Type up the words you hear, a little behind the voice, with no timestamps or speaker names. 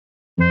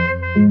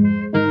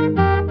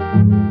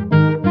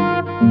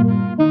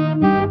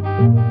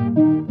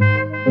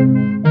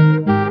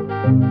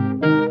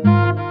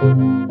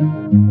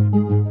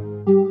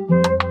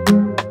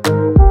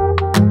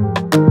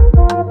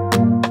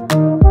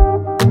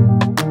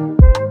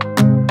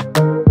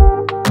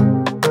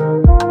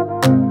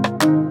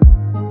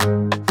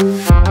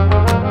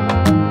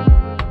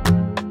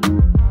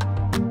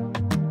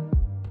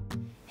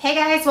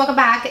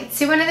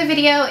to another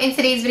video. In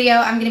today's video,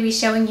 I'm going to be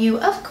showing you,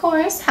 of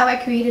course, how I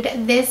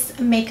created this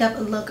makeup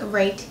look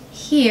right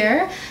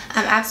here.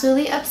 I'm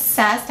absolutely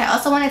obsessed. I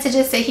also wanted to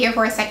just sit here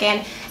for a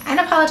second and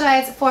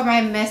apologize for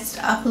my missed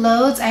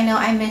uploads. I know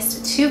I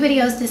missed 2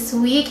 videos this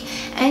week,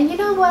 and you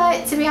know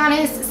what, to be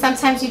honest,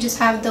 sometimes you just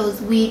have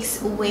those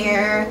weeks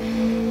where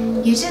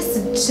you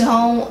just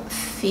don't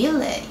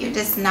feel it. You're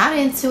just not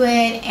into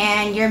it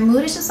and your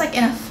mood is just like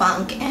in a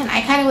funk, and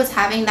I kind of was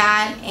having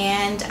that,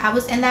 and I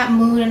was in that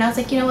mood and I was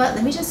like, you know what,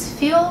 let me just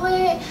feel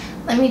it.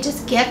 Let me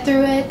just get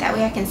through it. That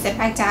way I can sit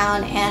back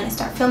down and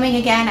start filming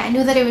again. I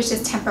knew that it was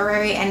just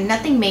temporary and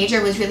nothing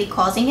major was really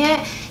causing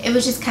it. It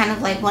was just kind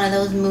of like one of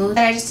those moods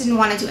that I just didn't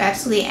want to do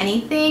absolutely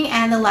anything,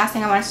 and the last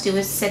thing I wanted to do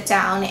was sit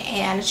down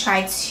and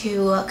try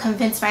to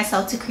convince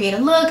myself to create a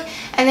look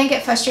and then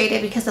get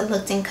frustrated because the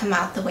look didn't come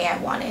out the way I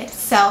wanted.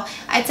 So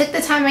I took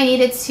the time I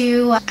needed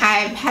to.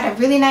 I had a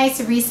really nice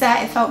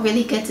reset. It felt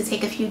really good to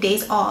take a few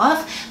days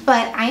off,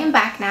 but I am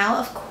back now,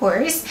 of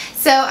course.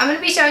 So I'm going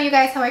to be showing you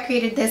guys how I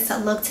created this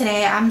look today.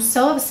 I'm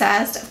so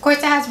obsessed. Of course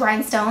it has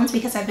rhinestones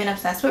because I've been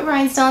obsessed with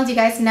rhinestones, you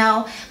guys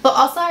know, but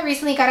also I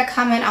recently got a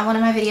comment on one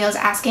of my videos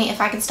asking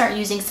if I could start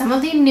using some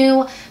of the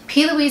new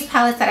P.Louise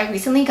palettes that I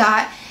recently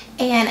got,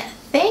 and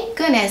thank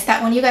goodness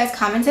that when you guys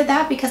commented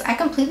that, because I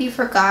completely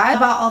forgot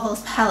about all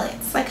those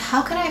palettes. Like,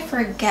 how could I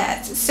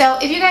forget? So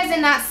if you guys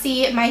did not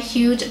see my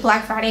huge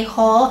Black Friday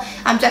haul,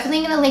 I'm definitely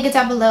going to link it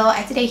down below.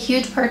 I did a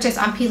huge purchase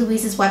on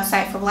P.Louise's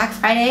website for Black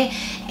Friday,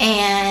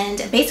 and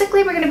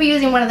basically we're going to be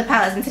using one of the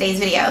palettes in today's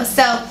video.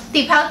 So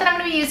the palette that I'm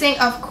going to be using,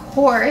 of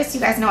course,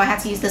 you guys know I had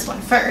to use this one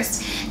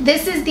first.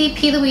 This is the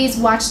P.Louise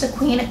Watch the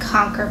Queen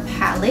Conquer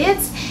palette.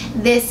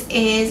 This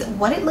is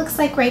what it looks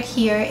like right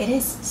here. It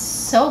is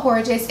so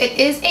gorgeous. It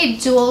is a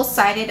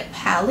dual-sided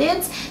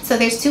palette, so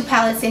there's 2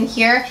 palettes in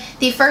here.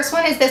 The first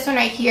one is this one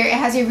right here. It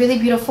has a really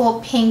beautiful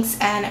pinks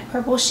and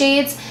purple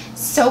shades.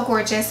 So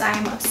gorgeous. I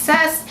am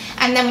obsessed.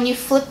 And then when you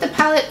flip the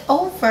palette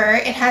over,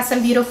 it has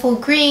some beautiful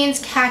greens,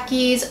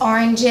 khakis,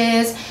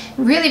 oranges,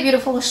 really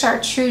beautiful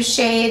chartreuse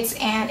shades,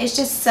 and it's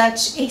just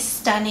such a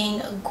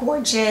stunning,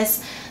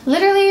 gorgeous,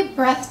 literally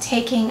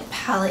breathtaking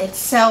palette.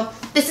 So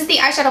this is the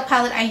eyeshadow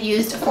palette I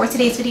used for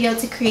today's video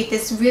to create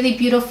this really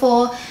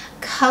beautiful,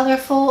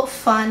 colorful,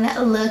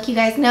 fun look. You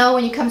guys know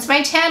when you come to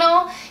my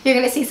channel, you're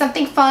gonna see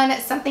something fun,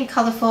 something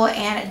colorful,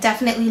 and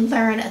definitely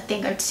learn a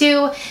thing or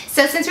two.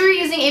 So since we were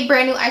using a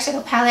brand new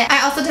eyeshadow palette,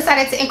 I also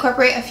decided to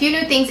incorporate a few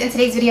new things in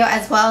today's video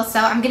as well.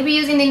 So I'm gonna be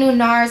using the new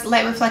NARS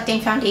Light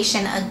Reflecting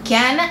Foundation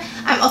again.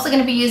 I'm also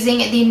gonna be using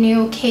the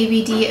new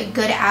KVD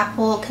Good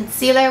Apple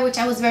Concealer, which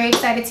I was very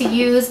excited to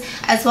use,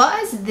 as well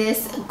as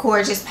this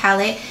gorgeous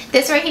palette.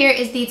 This right here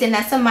is the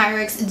Danessa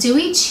Myricks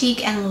Dewy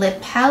Cheek and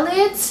Lip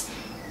Palette.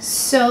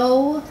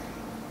 So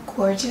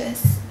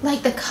gorgeous.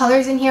 Like, the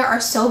colors in here are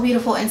so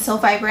beautiful and so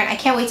vibrant. I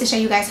can't wait to show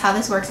you guys how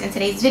this works in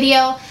today's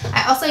video.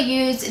 I also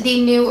used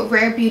the new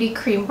Rare Beauty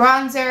Cream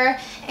Bronzer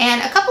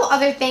and a couple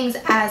other things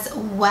as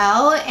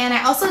well. And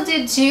I also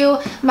did do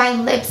my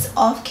lips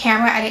off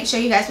camera. I didn't show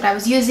you guys what I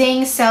was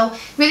using. So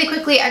really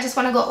quickly, I just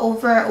want to go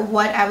over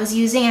what I was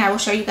using, and I will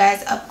show you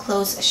guys up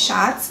close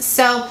shots.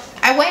 So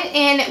I went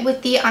in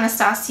with the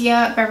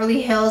Anastasia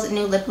Beverly Hills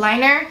New Lip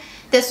Liner.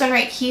 This one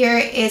right here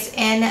is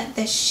in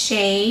the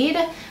shade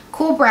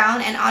Cool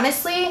Brown, and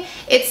honestly,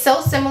 it's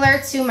so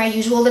similar to my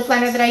usual lip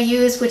liner that I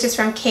use, which is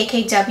from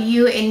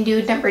KKW in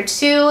Nude number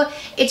 2.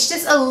 It's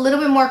just a little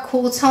bit more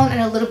cool tone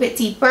and a little bit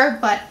deeper,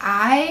 but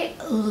I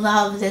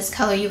love this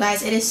color, you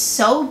guys. It is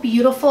so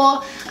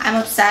beautiful. I'm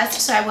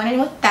obsessed, so I went in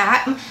with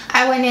that.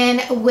 I went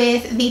in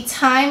with the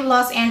Time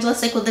Los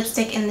Angeles liquid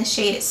lipstick in the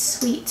shade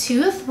Sweet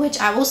Tooth, which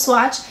I will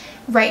swatch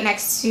right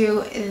next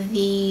to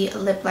the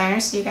lip liner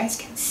so you guys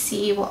can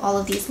see what all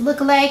of these look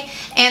like.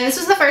 And this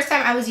was the first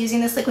time I was using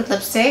this liquid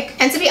lipstick,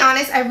 and to be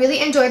honest, I really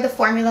enjoyed the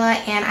formula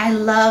and I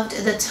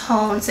loved the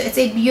tone. So it's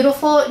a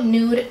beautiful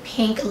nude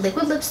pink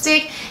liquid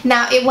lipstick.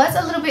 Now, it was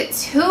a little bit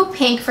too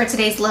pink for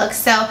today's look,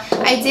 so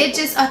I did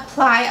just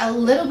apply a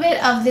little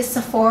bit of this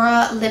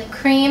Sephora lip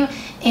cream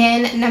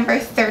in number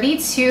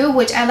 32,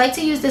 which I like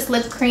to use this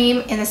lip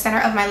cream in the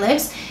center of my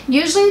lips,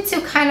 usually to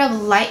kind of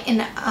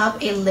lighten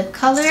up a lip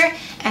color,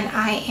 and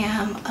I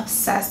am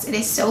obsessed. It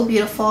is so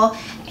beautiful,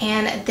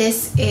 and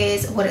this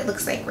is what it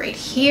looks like right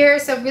here.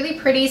 So really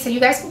pretty. So you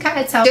guys can kind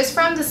of tell just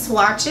from the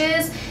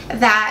swatches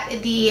that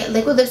the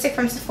liquid lipstick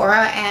from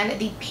Sephora and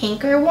the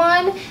pinker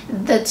one,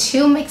 the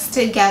two mixed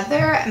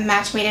together,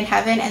 match made in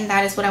heaven, and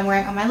that is what I'm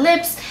wearing on my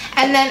lips.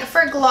 And then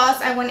for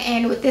gloss, I went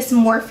in with this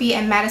Morphe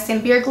and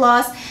Madison Beer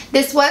gloss.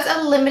 This was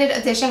a limited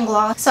edition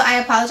gloss, so I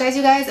apologize,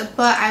 you guys,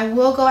 but I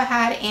will go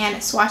ahead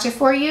and swatch it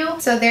for you.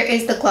 So there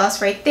is the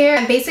gloss right there,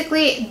 and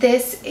basically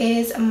this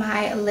is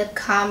my lip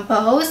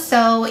combo.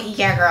 So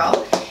yeah,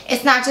 girl,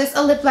 it's not just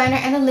a lip liner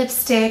and a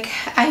lipstick.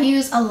 I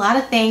use a lot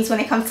of things when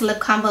it comes to lip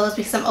combos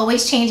because I'm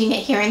always changing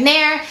it here and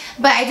there,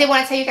 but I did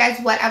want to tell you guys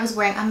what I was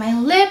wearing on my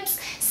lips.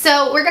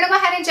 So we're gonna go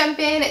ahead and jump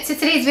in to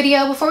today's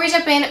video. Before we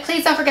jump in,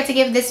 please don't forget to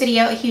give this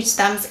video a huge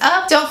thumbs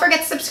up. Don't forget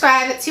to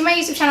subscribe to my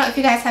YouTube channel if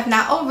you guys have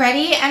not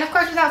already. And of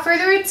course, without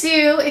further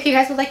ado, if you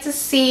guys would like to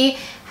see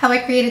how I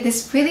created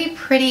this really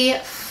pretty,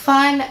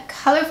 fun,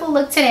 colorful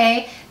look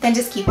today, then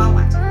just keep on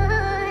watching.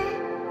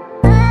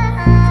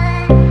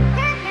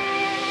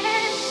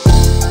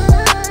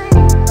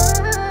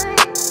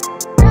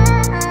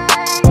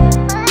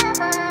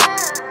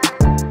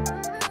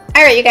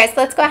 Alright you guys, so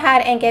let's go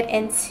ahead and get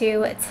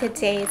into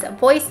today's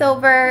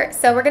voiceover.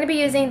 So we're going to be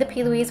using the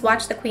P.Louise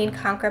Watch the Queen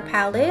Conquer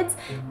palettes.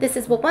 This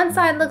is what one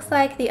side looks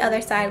like, the other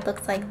side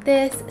looks like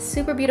this.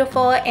 Super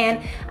beautiful,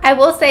 and I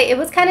will say it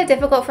was kind of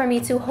difficult for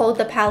me to hold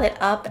the palette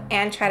up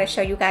and try to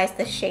show you guys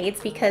the shades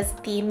because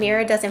the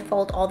mirror doesn't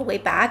fold all the way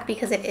back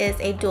because it is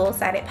a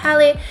dual-sided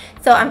palette.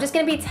 So I'm just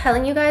going to be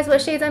telling you guys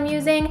what shades I'm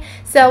using.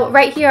 So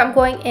right here I'm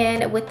going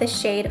in with the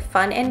shade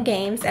Fun and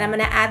Games, and I'm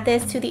going to add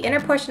this to the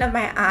inner portion of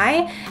my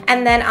eye,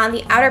 and then on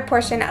the outer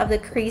portion of the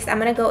crease I'm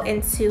going to go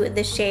into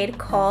the shade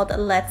called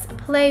Let's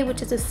Play,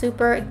 which is a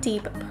super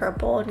deep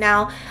purple.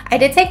 Now I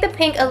did take the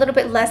pink a little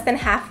bit less than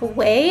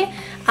halfway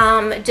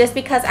just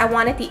because I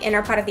wanted the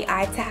inner part of the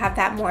eye to have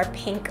that more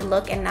pink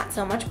look and not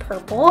so much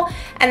purple.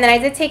 And then I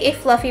did take a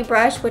fluffy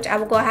brush, which I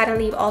will go ahead and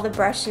leave all the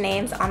brush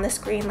names on the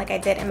screen like I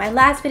did in my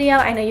last video.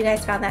 I know you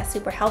guys found that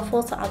super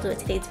helpful, so I'll do it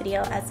today's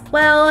video as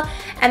well.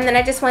 And then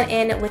I just went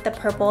in with the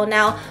purple.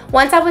 Now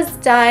once I was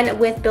done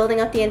with building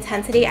up the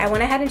intensity, I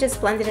went ahead and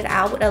just blended it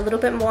out with a little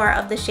bit more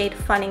of the shade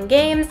Fun and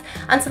Games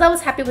until I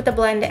was happy with the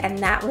blend, and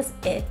that was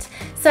it.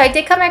 So I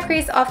did cut my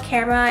crease off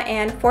camera,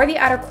 and for the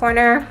outer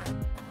corner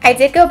I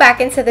did go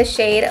back into the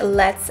shade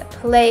Let's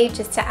Play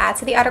just to add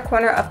to the outer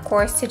corner, of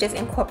course, to just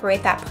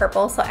incorporate that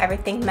purple so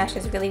everything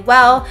meshes really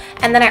well.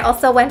 And then I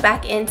also went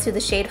back into the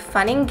shade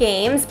Fun and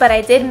Games, but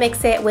I did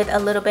mix it with a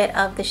little bit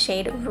of the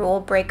shade Rule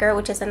Breaker,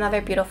 which is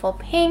another beautiful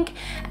pink.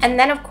 And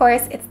then of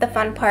course it's the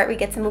fun part, we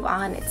get to move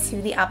on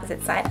to the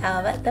opposite side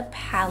of the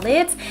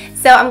palette.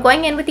 So I'm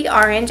going in with the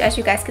orange. As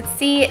you guys could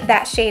see,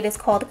 that shade is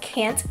called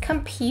Can't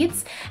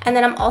Compete. And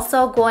then I'm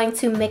also going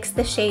to mix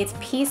the shades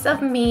Piece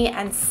of Me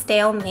and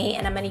Stalemate,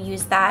 and I'm going to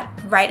use that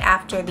right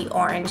after the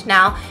orange.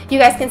 Now you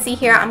guys can see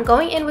here I'm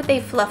going in with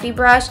a fluffy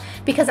brush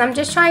because I'm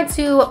just trying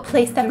to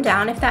place them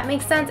down, if that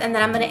makes sense, and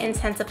then I'm going to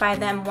intensify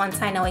them once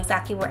I know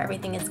exactly where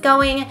everything is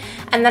going.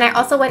 And then I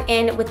also went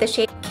in with the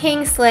shade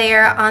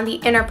Kingslayer on the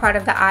inner part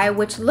of the eye,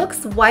 which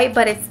looks white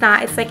but it's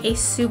not. It's like a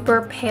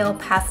super pale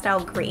pastel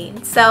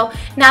green. So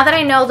now that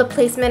I know the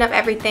placement of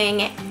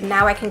everything,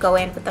 now I can go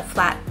in with the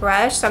flat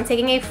brush. So I'm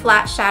taking a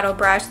flat shadow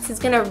brush. This is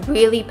going to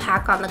really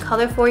pack on the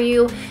color for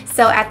you.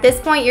 So at this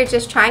point you're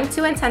just trying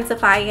to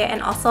intensify it,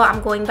 and also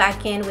I'm going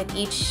back in with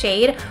each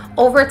shade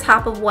over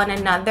top of one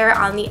another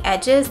on the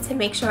edges to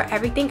make sure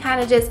everything kind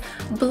of just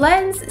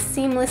blends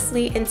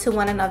seamlessly into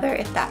one another,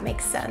 if that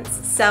makes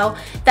sense. So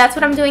that's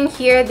what I'm doing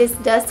here. This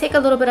does take a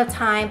little bit of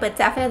time, but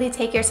definitely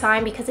take your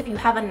time because if you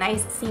have a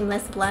nice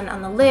seamless blend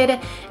on the lid,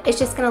 it's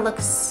just gonna look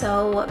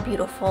so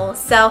beautiful.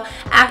 So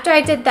after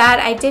I did that,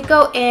 I did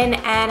go in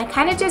and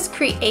kind of just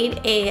create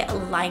a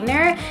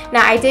liner.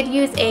 Now I did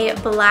use a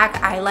black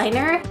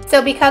eyeliner,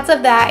 so because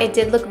of that it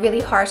did look really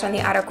harsh on the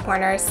outer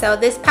corner. So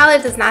this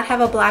palette does not have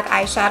a black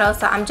eyeshadow,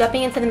 so I'm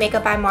jumping into the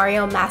Makeup by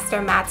Mario Master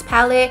Mattes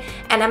palette,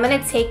 and I'm going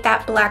to take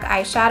that black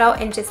eyeshadow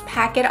and just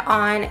pack it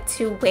on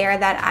to where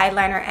that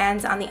eyeliner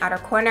ends on the outer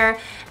corner,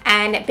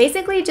 and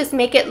basically just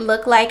make it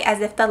look like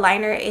as if the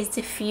liner is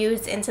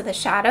diffused into the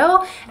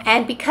shadow.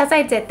 And because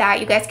I did that,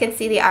 you guys can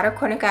see the outer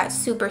corner got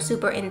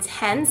super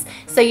intense,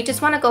 so you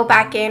just want to go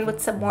back in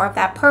with some more of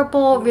that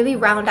purple, really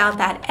round out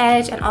that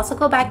edge, and also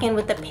go back in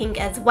with the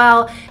pink as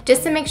well,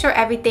 just to make sure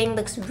everything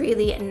looks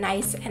really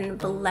nice and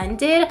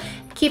blended.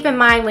 Keep in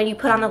mind when you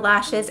put on the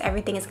lashes,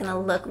 everything is going to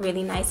look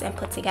really nice and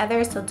put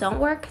together, so don't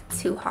work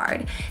too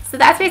hard. So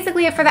that's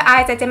basically it for the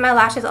eyes. I did my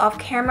lashes off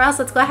camera,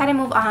 so let's go ahead and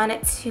move on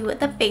to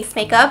the face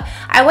makeup.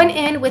 I went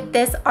in with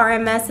this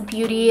RMS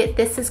Beauty.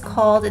 This is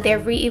called their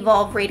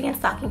Re-Evolve Radiant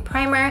Stocking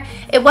Primer.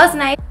 It was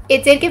nice.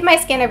 It did give my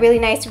skin a really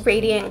nice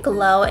radiant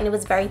glow, and it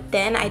was very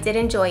thin. I did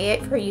enjoy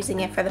it for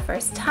using it for the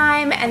first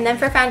time. And then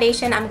for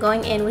foundation, I'm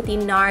going in with the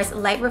NARS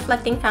Light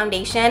Reflecting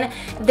Foundation.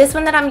 This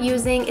one that I'm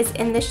using is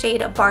in the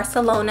shade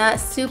Barcelona.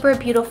 Super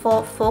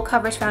beautiful full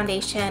coverage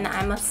foundation.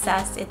 I'm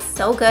obsessed. It's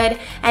so good,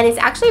 and it's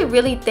actually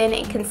really thin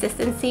in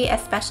consistency,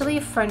 especially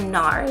for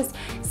NARS.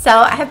 So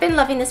I have been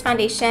loving this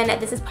foundation.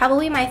 This is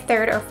probably my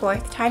third or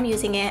fourth time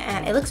using it,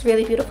 and it looks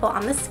really beautiful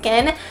on the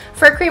skin.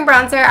 For cream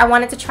bronzer, I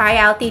wanted to try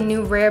out the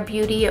new Rare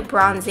Beauty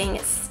bronzing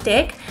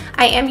stick.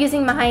 I am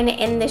using mine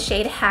in the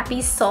shade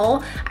Happy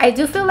Soul. I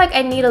do feel like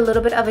I need a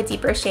little bit of a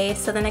deeper shade,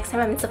 so the next time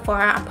I'm in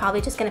Sephora, I'm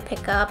probably just gonna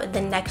pick up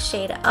the next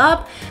shade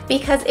up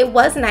because it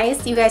was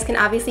nice. You guys can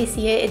obviously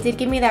see it. It did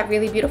give me that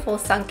really beautiful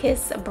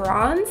sun-kissed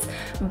bronze,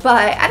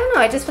 but I don't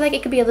know, I just feel like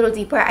it could be a little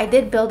deeper. I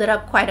did build it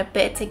up quite a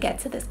bit to get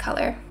to this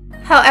color.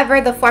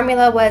 However, the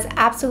formula was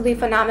absolutely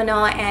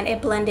phenomenal and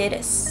it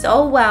blended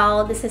so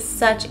well. This is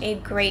such a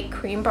great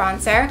cream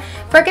bronzer.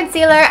 For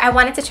concealer, I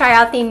wanted to try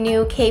out the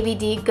new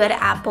KVD Good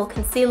Apple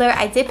Concealer.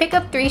 I did pick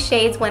up 3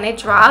 shades when it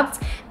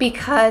dropped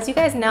because you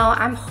guys know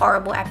I'm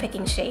horrible at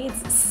picking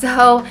shades.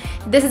 So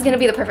this is going to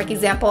be the perfect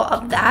example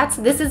of that.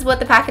 This is what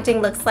the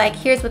packaging looks like.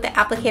 Here's what the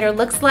applicator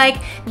looks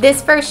like.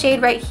 This first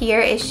shade right here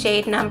is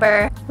shade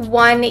number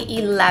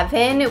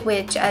 111,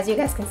 which as you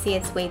guys can see,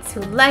 it's way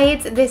too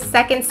light. This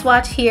second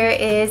swatch here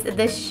is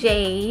the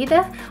shade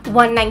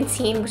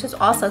 119, which is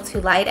also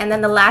too light, and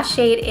then the last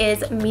shade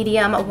is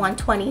medium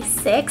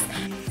 126.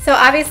 So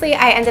obviously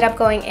I ended up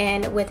going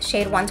in with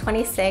shade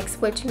 126,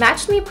 which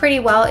matched me pretty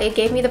well. It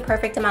gave me the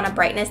perfect amount of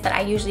brightness that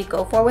I usually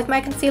go for with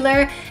my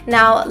concealer.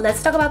 Now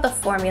let's talk about the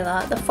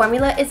formula. The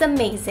formula is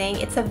amazing.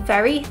 It's a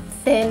very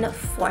thin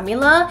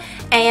formula,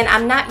 and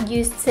I'm not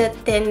used to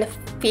thin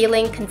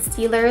feeling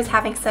concealers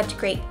having such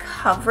great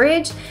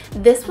coverage.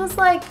 This was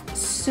like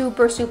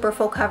super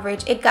full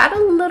coverage. It got a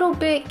little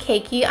bit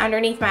cakey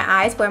underneath my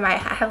eyes where I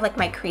have like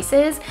my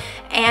creases,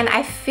 and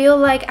I feel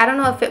like, I don't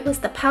know if it was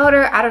the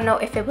powder, I don't know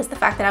if it was the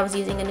fact that I was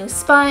using a new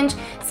sponge.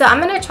 So I'm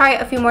gonna try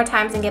it a few more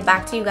times and get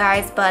back to you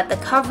guys, but the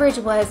coverage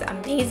was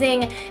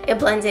amazing. It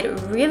blended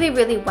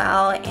really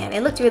well and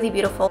it looked really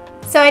beautiful.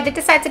 So I did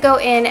decide to go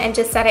in and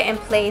just set it in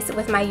place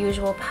with my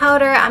usual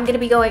powder. I'm going to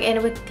be going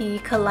in with the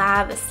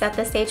Collab Set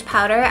the Stage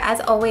powder. As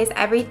always,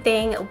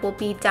 everything will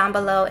be down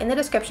below in the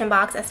description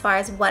box as far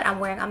as what I'm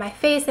wearing on my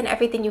face and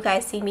everything you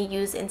guys see me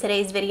use in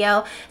today's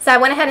video. So I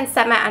went ahead and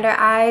set my under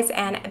eyes,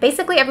 and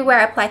basically everywhere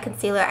I apply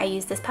concealer, I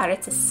use this powder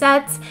to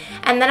set.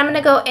 And then I'm going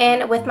to go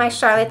in with my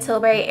Charlotte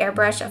Tilbury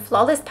Airbrush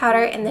Flawless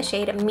powder in the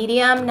shade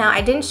medium. Now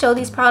I didn't show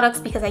these products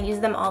because I use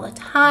them all the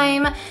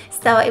time,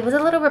 so it was a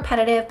little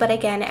repetitive, but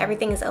again,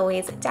 everything is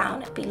always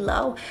down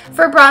below.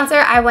 For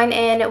bronzer, I went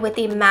in with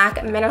the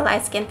MAC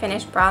Mineralized Skin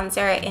Finish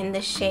bronzer in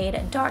the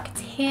shade Dark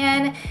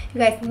Tan.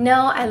 You guys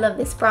know I love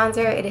this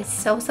bronzer. It is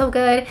so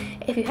good.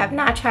 If you have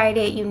not tried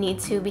it, you need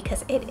to,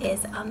 because it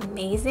is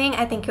amazing.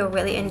 I think you'll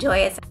really enjoy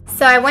it.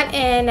 So I went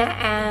in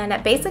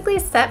and basically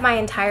set my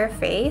entire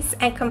face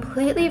and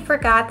completely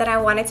forgot that I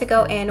wanted to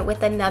go in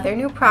with another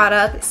new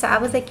product. So I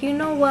was like, you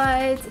know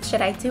what?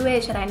 Should I do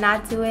it? Should I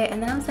not do it?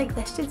 And then I was like,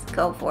 let's just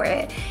go for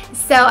it.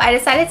 So I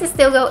decided to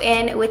still go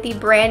in with the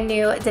brand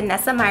new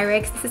Danessa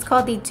Myricks. This is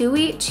called the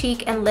Dewy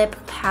Cheek and Lip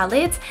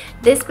Palette.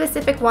 This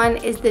specific one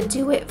is the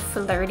Do It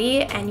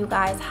Flirty, and you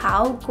guys,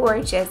 how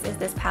gorgeous is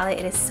this palette?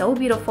 It is so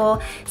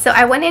beautiful. So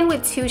I went in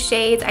with 2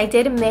 shades. I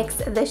did mix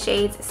the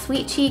shades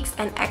Sweet Cheeks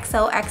and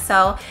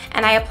XOXO,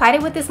 and I applied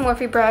it with this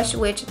Morphe brush,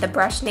 which the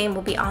brush name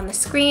will be on the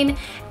screen,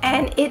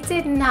 and it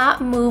did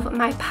not move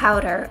my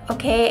powder,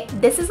 okay?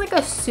 This is like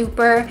a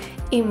super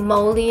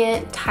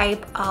emollient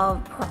type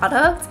of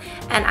product,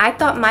 and I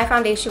thought my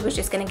foundation was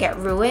just gonna get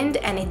ruined,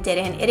 and it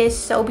didn't. It is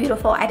so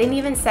beautiful. I didn't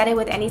even set it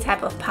with any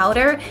type of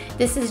powder.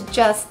 This is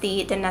just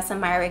the Danessa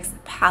Myricks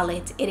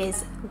palette. It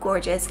is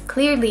gorgeous.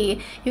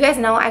 Clearly, you guys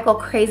know I go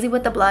crazy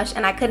with the blush,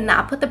 and I could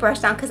not put the brush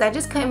down because I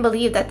just couldn't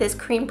believe that this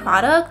cream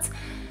product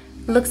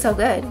looks so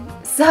good.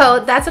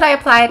 So that's what I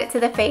applied to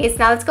the face.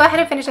 Now let's go ahead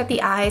and finish up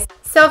the eyes.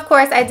 So of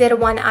course I did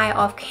one eye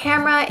off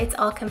camera. It's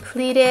all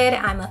completed.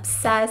 I'm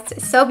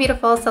obsessed. So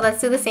beautiful. So let's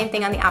do the same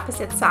thing on the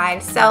opposite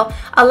side. So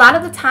a lot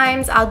of the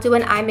times I'll do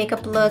an eye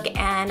makeup look,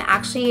 and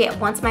actually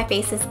once my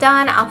face is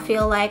done, I'll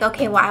feel like,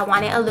 okay, well, I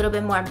want it a little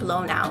bit more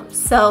blown out.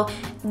 So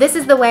this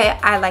is the way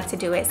I like to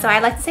do it. So I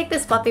like to take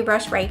this fluffy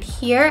brush right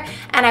here,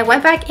 and I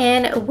went back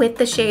in with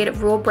the shade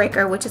Rule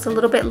Breaker, which is a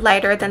little bit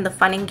lighter than the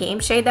Fun and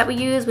Game shade that we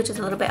use, which is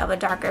a little bit of a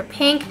darker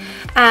pink.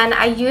 And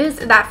I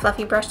used that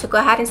fluffy brush to go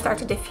ahead and start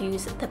to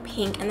diffuse the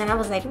pink. And then I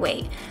was like,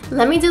 wait,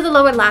 let me do the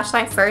lower lash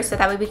line first, so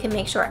that way we can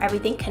make sure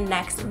everything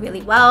connects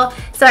really well.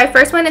 So I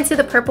first went into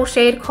the purple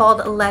shade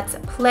called Let's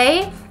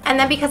Play. And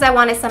then because I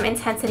wanted some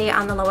intensity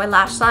on the lower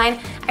lash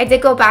line, I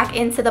did go back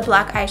into the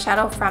black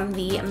eyeshadow from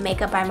the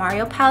Makeup by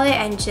Mario palette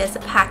and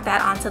just pack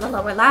that onto the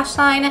lower lash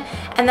line.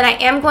 And then I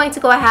am going to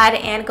go ahead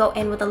and go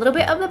in with a little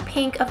bit of the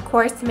pink, of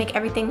course, to make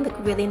everything look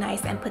really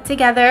nice and put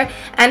together.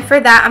 And for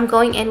that, I'm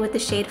going in with the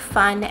shade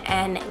Fun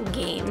and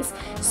Games.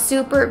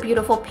 Super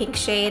beautiful pink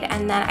shade.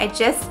 And then I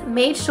just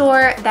made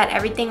sure that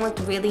everything looked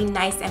really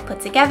nice and put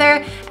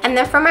together. And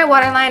then for my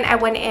waterline, I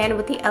went in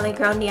with the LA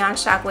Girl Neon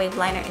Shockwave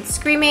Liner in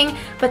Screaming,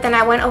 but then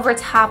I went over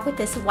top with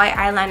this white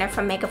eyeliner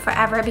from Makeup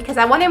Forever because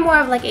I wanted more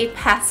of like a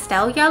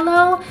pastel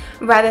yellow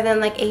rather than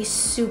like a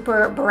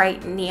super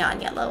bright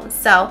neon yellow.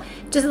 So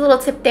just a little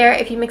tip there,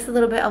 if you mix a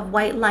little bit of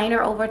white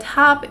liner over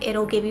top,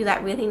 it'll give you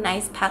that really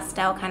nice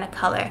pastel kind of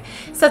color.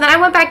 So then I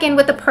went back in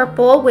with the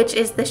purple, which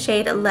is the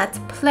shade Let's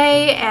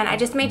Play, and I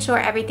just made sure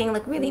everything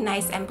looked really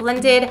nice and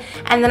blended.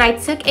 And then I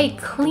took a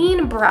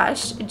clean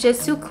brush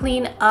just to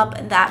clean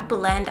up that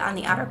blend on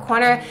the outer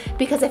corner,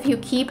 because if you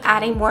keep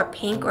adding more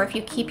pink, or if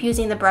you keep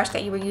using the brush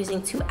that you you were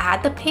using to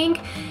add the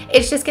pink,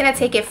 it's just gonna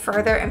take it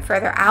further and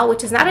further out,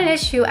 which is not an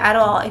issue at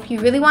all. If you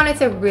really wanted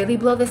to really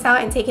blow this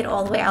out and take it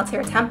all the way out to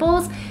your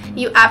temples,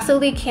 you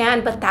absolutely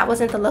can, but that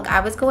wasn't the look I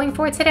was going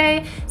for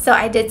today, so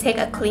I did take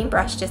a clean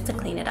brush just to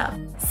clean it up.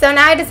 So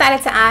now I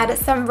decided to add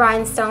some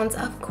rhinestones,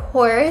 of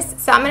course.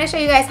 So I'm going to show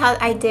you guys how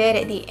I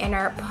did the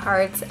inner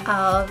parts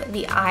of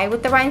the eye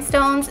with the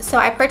rhinestones. So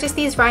I purchased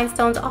these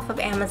rhinestones off of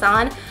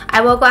Amazon.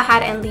 I will go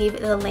ahead and leave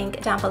the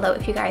link down below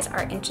if you guys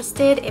are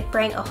interested. It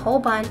bring a whole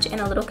bunch in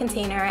a little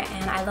container,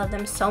 and I love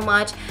them so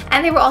much,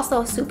 and they were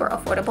also super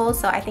affordable,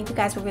 so I think you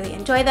guys will really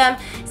enjoy them.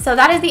 So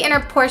that is the inner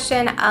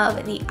portion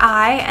of the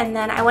eye, and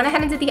then I went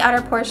ahead and did the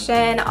outer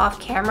portion off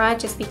camera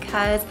just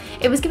because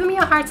it was giving me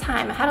a hard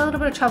time. I had a little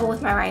bit of trouble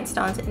with my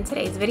rhinestones in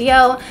today's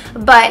video,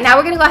 but now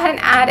we're gonna go ahead and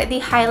add the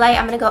highlight.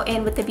 I'm gonna go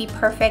in with the Be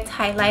Perfect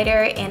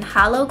highlighter in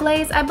Hollow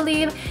Glaze, I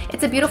believe.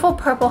 It's a beautiful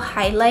purple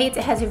highlight.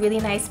 It has a really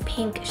nice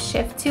pink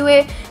shift to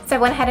it, so I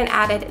went ahead and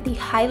added the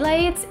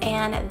highlights,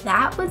 and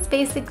that was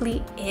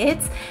basically it.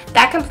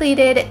 That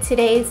completed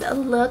today's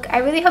look. I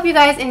really hope you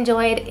guys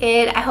enjoyed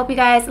it. I hope you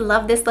guys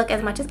love this look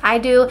as much as I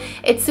do.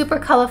 It's super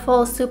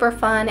colorful, super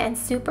fun, and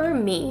super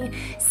me.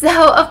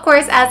 So of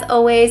course, as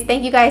always,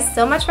 thank you guys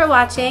so much for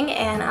watching,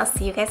 and I'll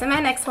see you guys in my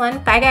next one.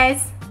 Bye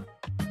guys.